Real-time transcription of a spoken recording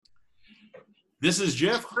This is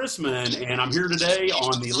Jeff Chrisman, and I'm here today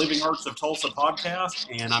on the Living Arts of Tulsa podcast,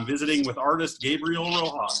 and I'm visiting with artist Gabriel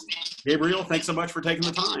Rojas. Gabriel, thanks so much for taking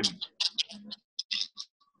the time.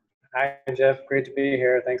 Hi, Jeff. Great to be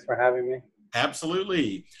here. Thanks for having me.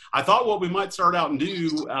 Absolutely. I thought what we might start out and do,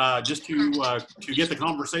 just to get the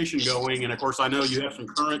conversation going, and of course I know you have some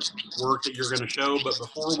current work that you're going to show, but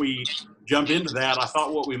before we jump into that, I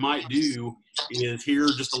thought what we might do is hear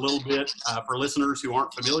just a little bit, for listeners who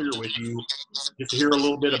aren't familiar with you, just to hear a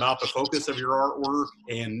little bit about the focus of your artwork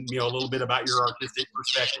and, a little bit about your artistic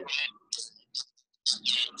perspective.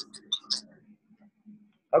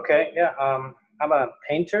 Okay, yeah. I'm a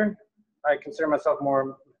painter. I consider myself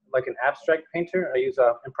more like an abstract painter. I use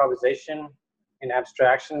improvisation and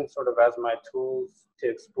abstraction sort of as my tools to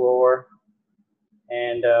explore.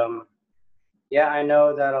 And yeah, I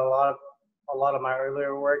know that a lot of my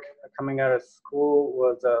earlier work coming out of school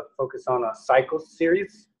was focused on a cycle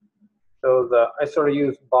series. So I sort of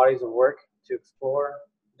use bodies of work to explore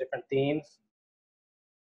different themes.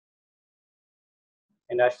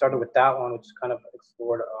 And I started with that one, which kind of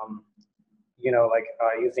explored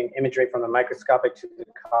using imagery from the microscopic to the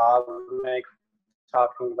cosmic,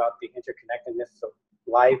 talking about the interconnectedness of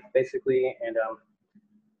life, basically, and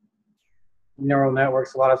neural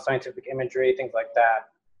networks, a lot of scientific imagery, things like that.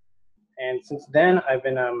 And since then, I've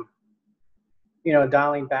been,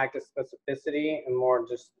 dialing back to specificity and more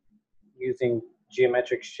just using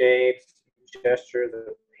geometric shapes, gestures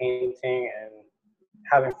of painting, and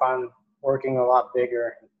having fun working a lot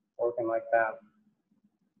bigger, working like that.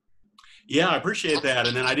 Yeah, I appreciate that.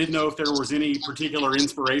 And then I didn't know if there was any particular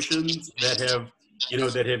inspirations that have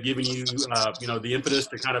given you, the impetus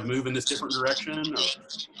to kind of move in this different direction.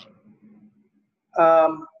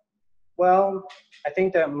 Well, I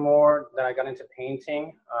think that more that I got into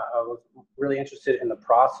painting, I was really interested in the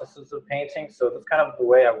processes of painting. So that's kind of the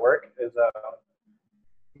way I work is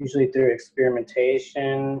usually through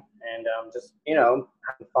experimentation and just,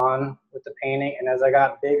 having fun with the painting. And as I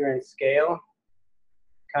got bigger in scale,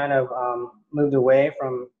 kind of moved away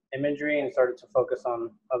from imagery and started to focus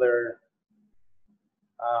on other,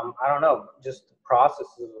 just the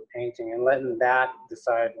processes of painting and letting that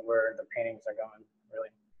decide where the paintings are going, really.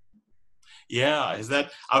 Yeah,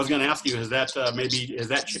 I was going to ask you, has that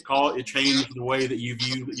changed the way that you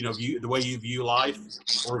view, the way you view life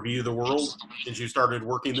or view the world since you started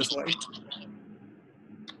working this way?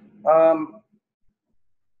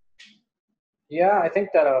 Yeah, I think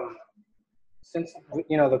that since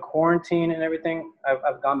the quarantine and everything,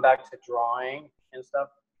 I've gone back to drawing and stuff,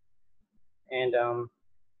 and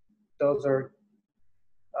those are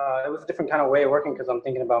it was a different kind of way of working because I'm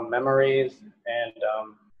thinking about memories and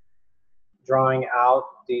drawing out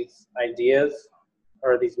these ideas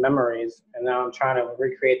or these memories, and now I'm trying to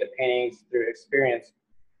recreate the paintings through experience.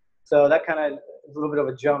 So that kind of is a little bit of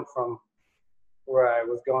a jump from where I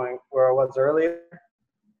was earlier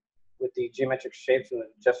with the geometric shapes and the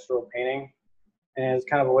gestural painting. And it's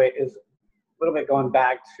kind of a little bit going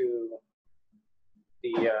back to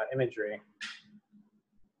the imagery.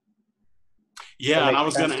 Yeah, and I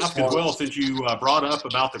was going to ask as well, since you brought up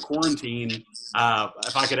about the quarantine, if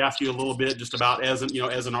I could ask you a little bit just about as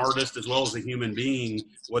an artist as well as a human being,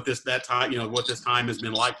 what this time has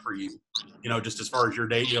been like for you, just as far as your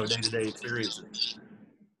day-to-day experiences.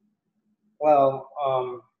 Well,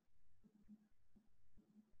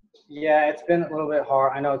 yeah, it's been a little bit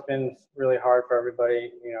hard. I know it's been really hard for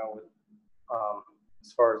everybody,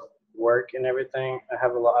 as far as work and everything. I had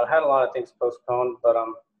a lot of things postponed, but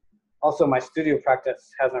also my studio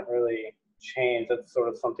practice hasn't really changed. That's sort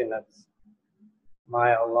of something that's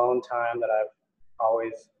my alone time that I've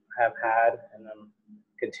always have had and I'm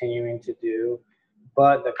continuing to do.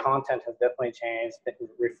 But the content has definitely changed,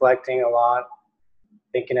 reflecting a lot,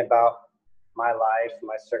 thinking about my life,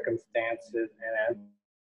 my circumstances, and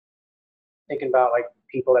thinking about like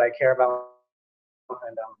people that I care about.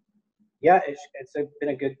 And yeah, it's been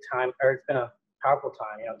a good time, or it's been a powerful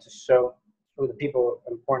time, to show who the people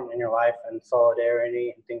important in your life and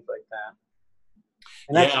solidarity and things like that.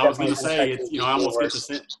 And yeah, I was going to say, I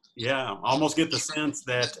almost get the sense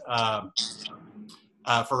that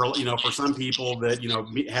for some people that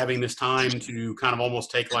having this time to kind of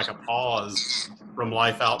almost take like a pause from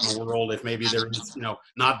life out in the world, if maybe there is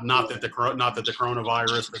not that the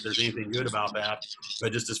coronavirus, that there's anything good about that,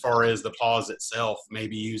 but just as far as the pause itself,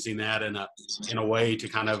 maybe using that in a way to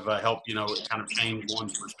kind of help kind of change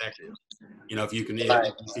one's perspective. If you can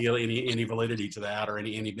feel any validity to that or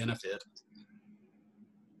any benefit.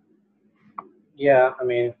 Yeah, I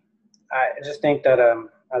mean, I just think that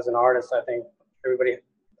as an artist, I think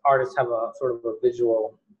artists have a sort of a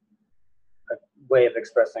way of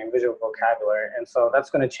expressing, visual vocabulary. And so that's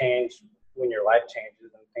going to change when your life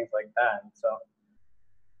changes and things like that. And so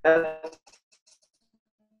that's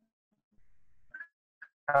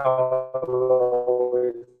how I've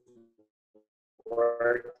always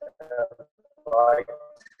worked. I like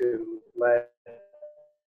to let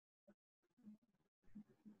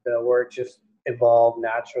the work just evolve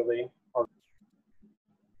naturally. Or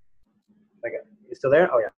like, you still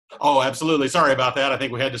there? Oh yeah. Oh, absolutely. Sorry about that. I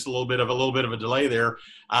think we had just a little bit of a delay there.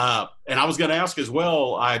 And I was going to ask as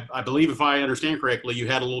well. I believe, if I understand correctly, you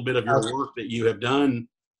had a little bit of your work that you have done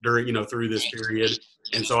during, through this period.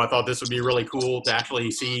 And so I thought this would be really cool to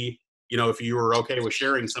actually see, if you were okay with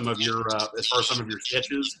sharing some of your, as far as some of your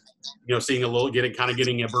sketches, seeing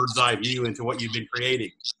getting a bird's eye view into what you've been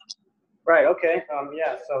creating. Right. Okay.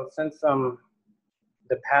 Yeah. So since the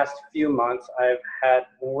past few months, I've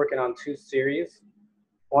been working on 2 series.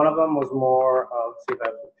 One of them was more of, let's see if I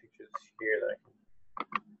have some pictures here that I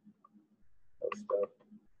can post up.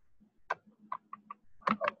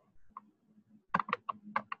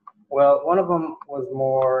 Well, one of them was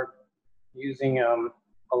more using a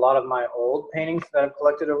lot of my old paintings that I've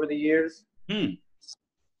collected over the years. And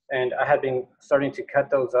I had been starting to cut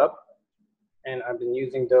those up, and I've been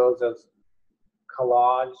using those as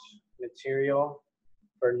collage material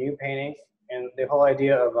for new paintings. And the whole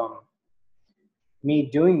idea of me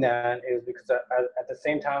doing that is because at the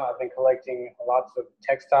same time I've been collecting lots of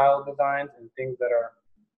textile designs and things that are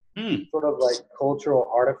sort of like cultural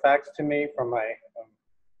artifacts to me from my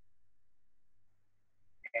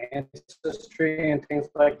ancestry and things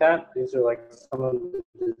like that. These are like some of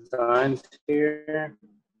the designs here.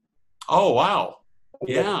 Oh wow!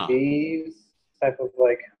 Yeah, these type of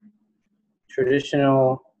like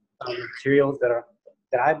traditional materials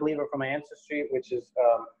that I believe are from my ancestry, which is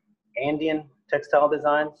Andean textile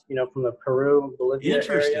designs, from the Peru, Bolivia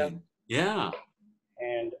area. Yeah.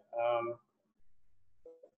 And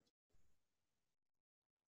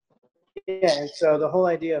and so the whole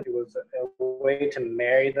idea was a way to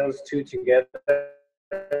marry those two together.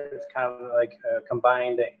 It's kind of like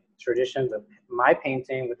combine the traditions of my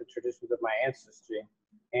painting with the traditions of my ancestry.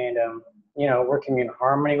 And, working in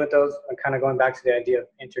harmony with those, and kind of going back to the idea of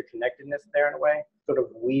interconnectedness there in a way, sort of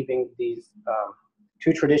weaving these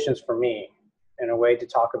 2 traditions for me in a way to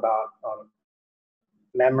talk about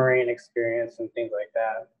memory and experience and things like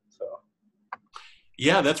that. So.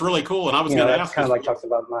 Yeah, that's really cool. And I was going to ask. Kind of like talks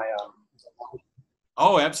about my.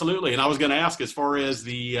 Oh, absolutely. And I was going to ask, as far as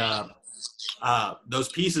the those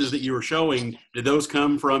pieces that you were showing, did those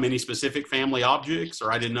come from any specific family objects,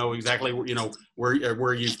 or I didn't know exactly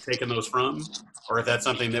where you've taken those from, or if that's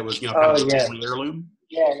something that was kind of a family heirloom?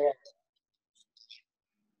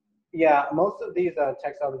 Yeah, most of these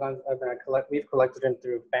textile designs we've collected them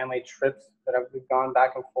through family trips that we've gone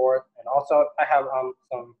back and forth, and also I have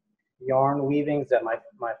some yarn weavings that my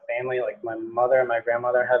family, like my mother and my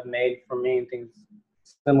grandmother, have made for me, and things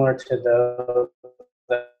similar to those.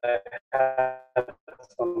 I have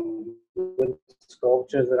some wood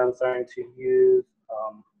sculptures that I'm starting to use.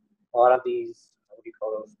 A lot of these, what do you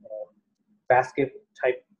call those? Basket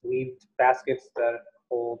type weaved baskets that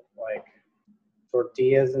hold like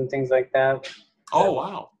tortillas and things like that. Oh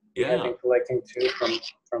wow! Yeah, I've been collecting too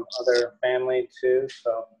from other family too.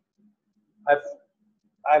 So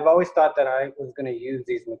I've always thought that I was going to use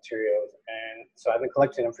these materials, and so I've been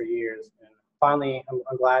collecting them for years. And finally,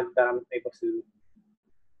 I'm glad that I'm able to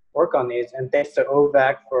work on these. And thanks to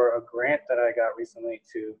OVAC for a grant that I got recently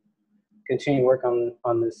to continue work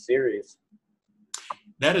on this series.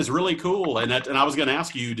 That is really cool. And I was going to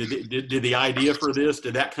ask you, did the idea for this,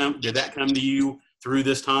 did that come to you through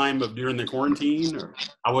this time of during the quarantine? Or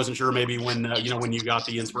I wasn't sure, maybe when when you got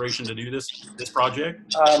the inspiration to do this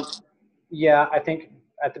project. Yeah, I think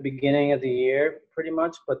at the beginning of the year, pretty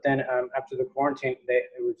much. But then after the quarantine, they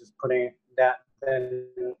were just putting that. Then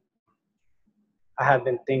I have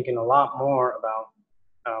been thinking a lot more about,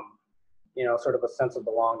 sort of a sense of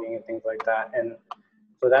belonging and things like that. And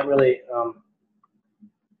so that really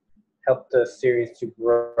helped the series to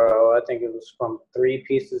grow. I think it was from 3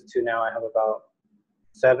 pieces to now I have about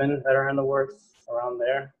 7 that are in the works, around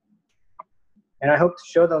there. And I hope to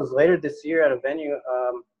show those later this year at a venue.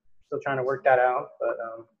 Still trying to work that out, but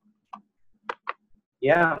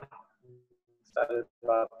yeah, excited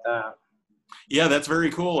about that. Yeah, that's very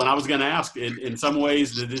cool. And I was going to ask, in some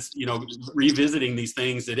ways, did this, revisiting these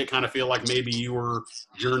things, did it kind of feel like maybe you were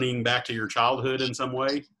journeying back to your childhood in some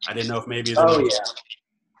way? I didn't know if maybe.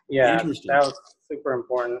 Yeah, that was super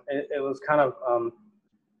important. It was kind of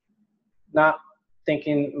not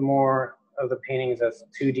thinking more of the paintings as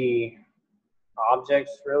 2D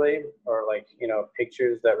objects really, or like, you know,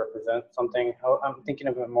 pictures that represent something. I'm thinking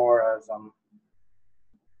of it more as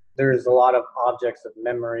there's a lot of objects of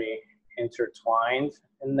memory intertwined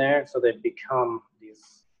in there, so they become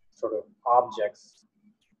these sort of objects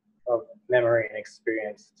of memory and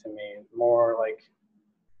experience to me. More like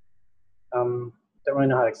don't really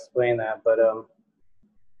know how to explain that, but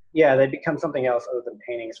yeah, they become something else other than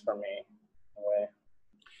paintings for me in a way.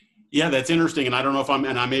 Yeah, that's interesting, and I don't know if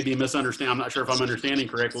and I may be misunderstanding. I'm not sure if I'm understanding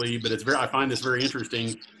correctly, but I find this very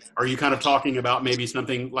interesting. Are you kind of talking about maybe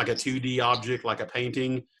something like a 2D object, like a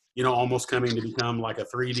painting, you know, almost coming to become like a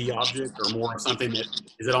 3D object, or more of something that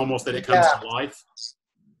is it almost that it comes Yeah, to life?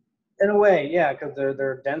 in a way, yeah, because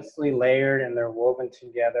they're densely layered and they're woven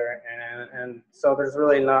together, and so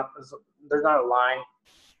there's not a line.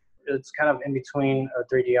 It's kind of in between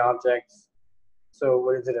a 3D object. So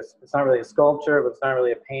what is it? It's not really a sculpture, but it's not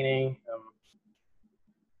really a painting.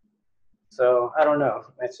 So I don't know.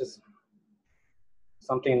 It's just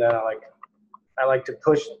something that I like. I like to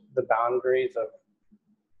push the boundaries of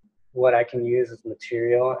what I can use as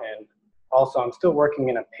material, and also I'm still working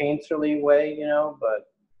in a painterly way, you know, but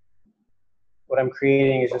what I'm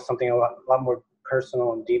creating is just something lot more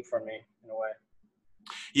personal and deep for me in a way.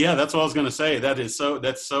 Yeah, that's what I was going to say.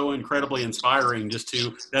 That's so incredibly inspiring.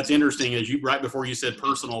 That's interesting. As you right before you said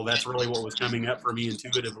personal, that's really what was coming up for me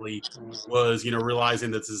intuitively was, you know, realizing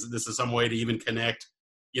that this is some way to even connect,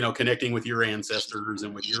 you know, connecting with your ancestors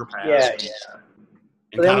and with your Yeah, past yeah.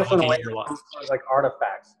 and So they kind of almost went looking away at your life. from like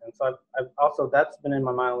artifacts, and so I've also that's been in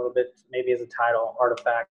my mind a little bit, maybe as a title,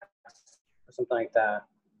 artifact or something like that.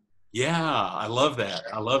 Yeah, I love that.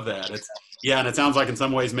 I love that. Yeah, and it sounds like in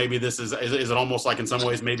some ways maybe this is it almost like in some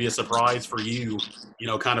ways maybe a surprise for you, you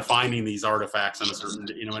know, kind of finding these artifacts in a certain,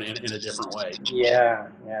 you know, in a different way. Yeah,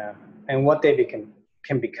 yeah, and what they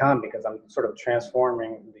can become, because I'm sort of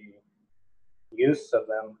transforming the use of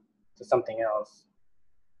them to something else.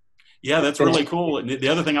 Yeah, It's that's been really cool. And the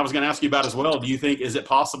other thing I was going to ask you about as well, do you think, is it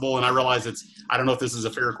possible, and I realize I don't know if this is a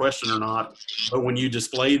fair question or not, but when you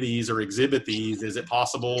display these or exhibit these, is it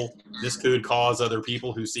possible this could cause other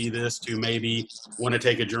people who see this to maybe want to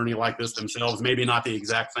take a journey like this themselves? Maybe not the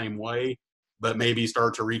exact same way, but maybe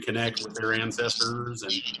start to reconnect with their ancestors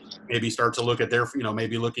and maybe start to look at their, you know,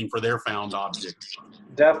 maybe looking for their found objects.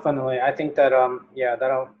 definitely. I think that yeah,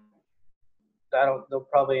 they'll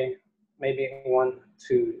probably maybe want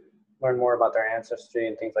to learn more about their ancestry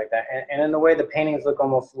and things like that. And in the way the paintings look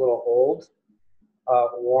almost a little old,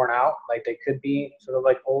 worn out, like they could be sort of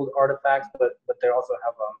like old artifacts, but they also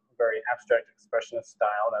have a very abstract expressionist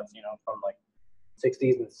style that's, you know, from like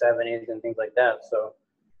 60s and 70s and things like that. So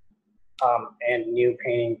and new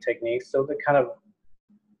painting techniques. So the kind of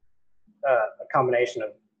a combination of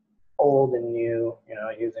old and new, you know,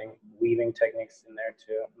 using weaving techniques in there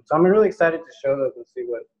too. So I'm really excited to show those and see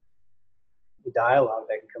what the dialogue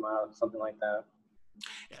that can come out of something like that.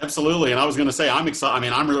 Absolutely, and I was going to say I'm excited. I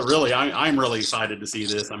mean, I'm really excited to see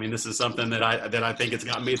this. I mean, this is something that I think it's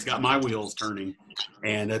got my wheels turning,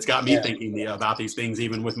 and it's got me Yeah, thinking about these things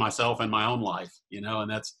even with myself and my own life. You know,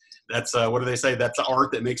 and that's what do they say? That's the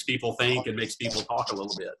art that makes people think and makes people talk a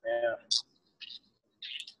little bit. yeah,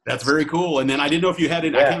 That's very cool. And then I didn't know if you had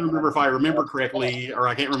it. I yeah. can't remember if I remember correctly, or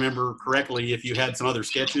I can't remember correctly if you had some other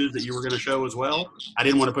sketches that you were going to show as well. I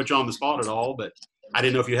didn't want to put you on the spot at all, but I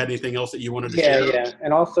didn't know if you had anything else that you wanted to Yeah, share. yeah.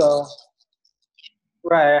 And also,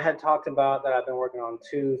 right, I had talked about that I've been working on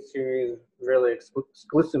 2 series really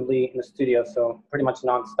exclusively in the studio, so pretty much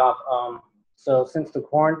nonstop. So since the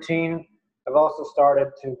quarantine, I've also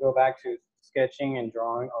started to go back to sketching and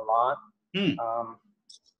drawing a lot. Hmm.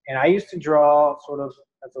 And I used to draw sort of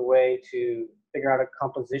as a way to figure out a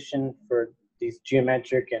composition for these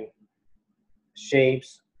geometric and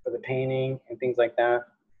shapes for the painting and things like that.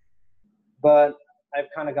 But I've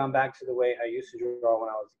kind of gone back to the way I used to draw when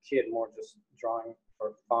I was a kid, more just drawing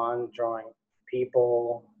for fun, drawing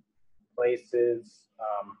people, places,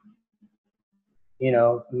 you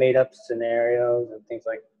know, made up scenarios and things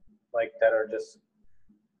like that are just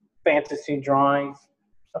fantasy drawings,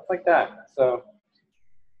 stuff like that. So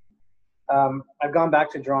I've gone back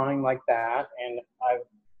to drawing like that, and I've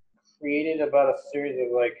created about a series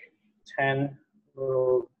of like 10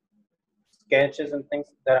 little sketches and things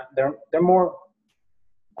that they're more,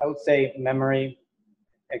 I would say, memory,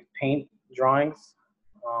 like paint drawings.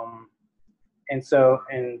 And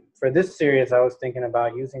for this series, I was thinking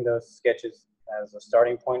about using those sketches as a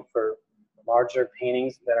starting point for larger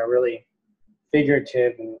paintings that are really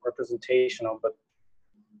figurative and representational.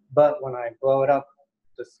 But when I blow it up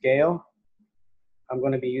to scale, I'm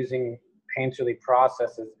going to be using painterly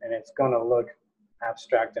processes, and it's going to look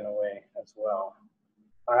abstract in a way as well.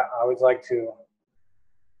 I always like to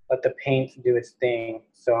let the paint do its thing.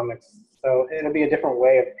 So so it'll be a different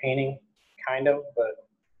way of painting, kind of, but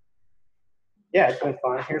yeah, it's been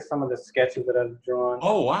fun. Here's some of the sketches that I've drawn.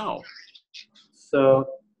 Oh, wow. So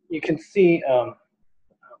you can see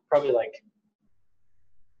probably like,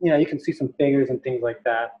 you can see some figures and things like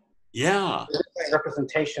that. Yeah. They're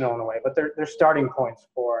representational in a way, but they're starting points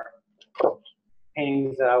for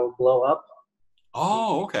paintings that I will blow up.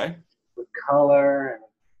 Oh, okay. With color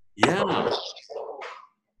Yeah.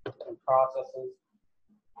 and processes.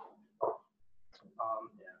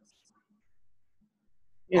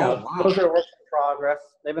 Oh, wow. Those are works in progress.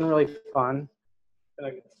 They've been really fun.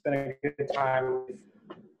 It's been a good time.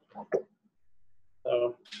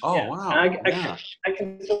 So, Oh, yeah. wow. And I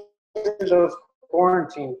consider those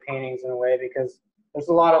quarantine paintings in a way because there's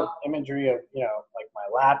a lot of imagery of, like my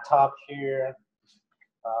laptop here,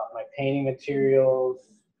 my painting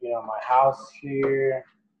materials, my house here,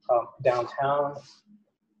 downtown.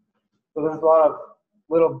 So there's a lot of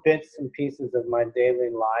little bits and pieces of my daily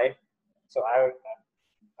life. So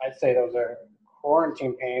I'd say those are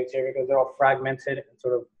quarantine paintings here because they're all fragmented and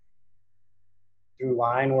sort of through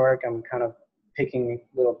line work. I'm kind of picking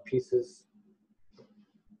little pieces.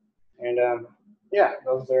 And I'm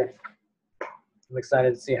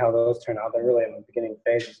excited to see how those turn out. They're really in the beginning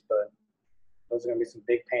phases, but those are going to be some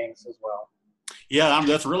big paintings as well. Yeah,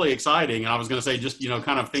 that's really exciting. And I was going to say, just,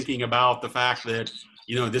 kind of thinking about the fact that,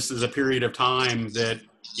 this is a period of time that,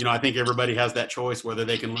 I think everybody has that choice whether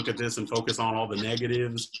they can look at this and focus on all the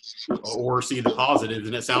negatives or see the positives.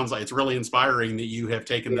 And it sounds like it's really inspiring that you have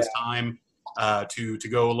taken this time to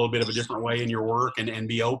go a little bit of a different way in your work and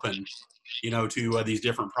be open, to these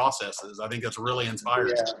different processes. I think that's really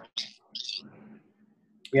inspiring.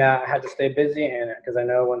 Yeah, I had to stay busy, and because I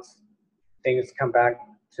know once things come back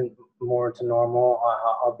more to normal,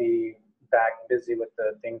 I'll be back busy with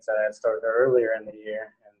the things that I had started earlier in the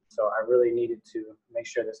year. And so I really needed to make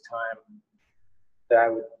sure this time that I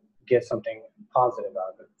would get something positive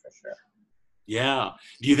out of it for sure. Yeah.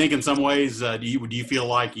 Do you think in some ways, do you feel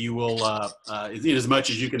like you will, as much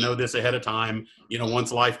as you can know this ahead of time,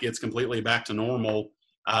 once life gets completely back to normal,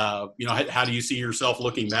 how do you see yourself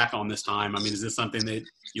looking back on this time? I mean, is this something that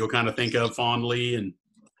you'll kind of think of fondly and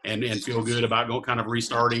feel good about kind of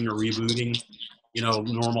restarting or rebooting,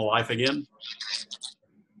 normal life again?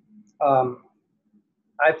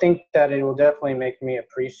 I think that it will definitely make me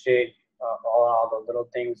appreciate all the little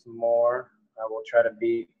things more. I will try to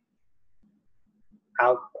be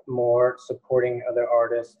out more, supporting other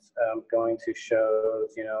artists, going to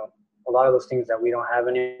shows, a lot of those things that we don't have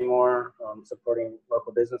anymore, supporting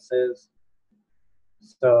local businesses.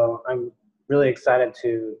 So I'm really excited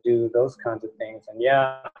to do those kinds of things. And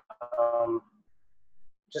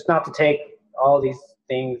just not to take all these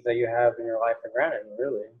things that you have in your life for granted,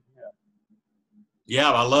 really.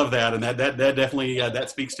 Yeah, I love that, and that definitely that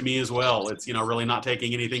speaks to me as well. It's really not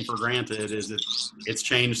taking anything for granted. It's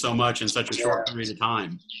changed so much in such a short period of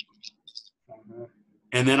time. Mm-hmm.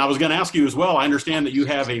 And then I was going to ask you as well. I understand that you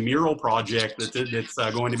have a mural project that's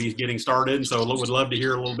going to be getting started, and so would love to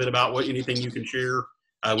hear a little bit about anything you can share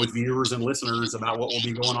with viewers and listeners about what will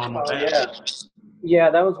be going on with that. Yeah,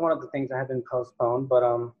 that was one of the things that had been postponed, but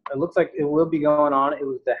it looks like it will be going on. It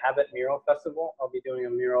was the Habit Mural Festival. I'll be doing a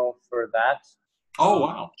mural for that. Oh,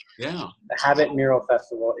 wow. Yeah. The Habit Mural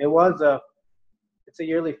Festival. It's a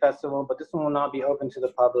yearly festival, but this one will not be open to the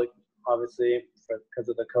public, obviously, because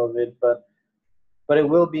of the COVID, but it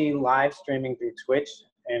will be live streaming through Twitch,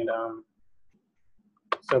 and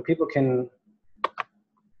so people can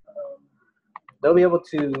they'll be able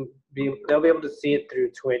to see it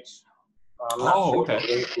through Twitch. I'm not sure okay.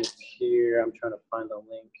 The link is here. I'm trying to find the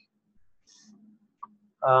link.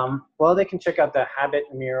 Well, they can check out the Habit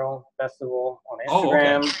Mural Festival on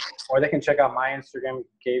Instagram, or they can check out my Instagram,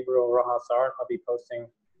 Gabriel Rojas Art. I'll be posting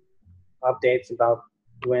updates about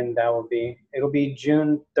when that will be. It'll be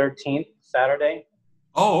June 13th, Saturday.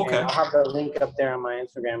 Oh, okay. And I'll have the link up there on my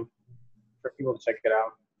Instagram for people to check it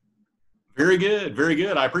out. Very good. Very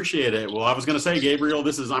good. I appreciate it. Well, I was going to say, Gabriel,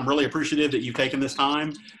 I'm really appreciative that you've taken this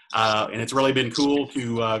time. And it's really been cool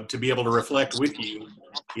to be able to reflect with you,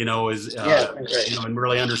 and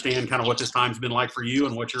really understand kind of what this time's been like for you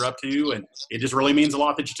and what you're up to. And it just really means a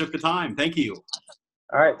lot that you took the time. Thank you.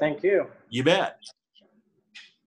 All right. Thank you. You bet.